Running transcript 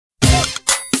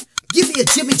me a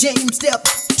Jimmy James step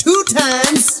 2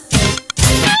 times.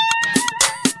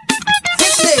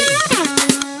 Slimmay.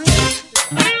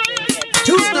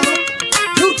 2 stomp,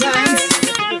 2 times.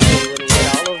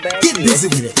 Get busy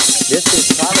with it. This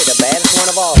is probably the baddest one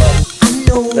of all of them.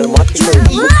 Let him watch you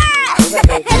move.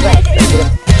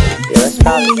 Yeah, let's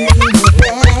stop it, man.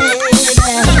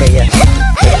 Okay, yeah.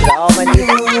 This is all my nieces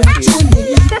and nephews.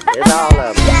 There's all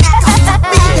of them.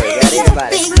 Okay, got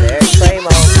everybody. There's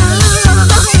Slimmay.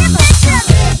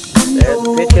 There's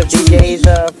a picture of DJ's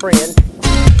friend.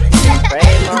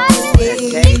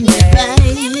 Slimmay and KJ.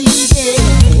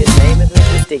 His name is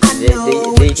Mr. Sticky.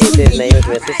 DJ said his name is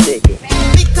Mr. Sticky.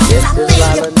 This is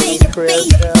Lala, me,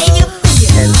 Krista,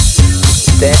 and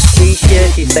that's Keisha.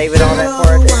 She's saving all that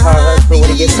for her husband when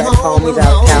he gets back home. He's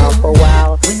out of town for a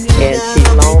while, and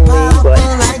she's lonely, but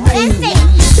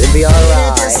it'll be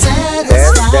alright.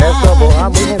 There's Bubble.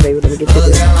 I'm with him, baby. Let me get you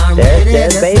this.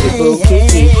 There's baby boo,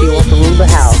 Kiki. She wants to rule the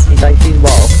house. She thinks she's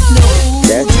boss.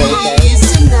 There's KK.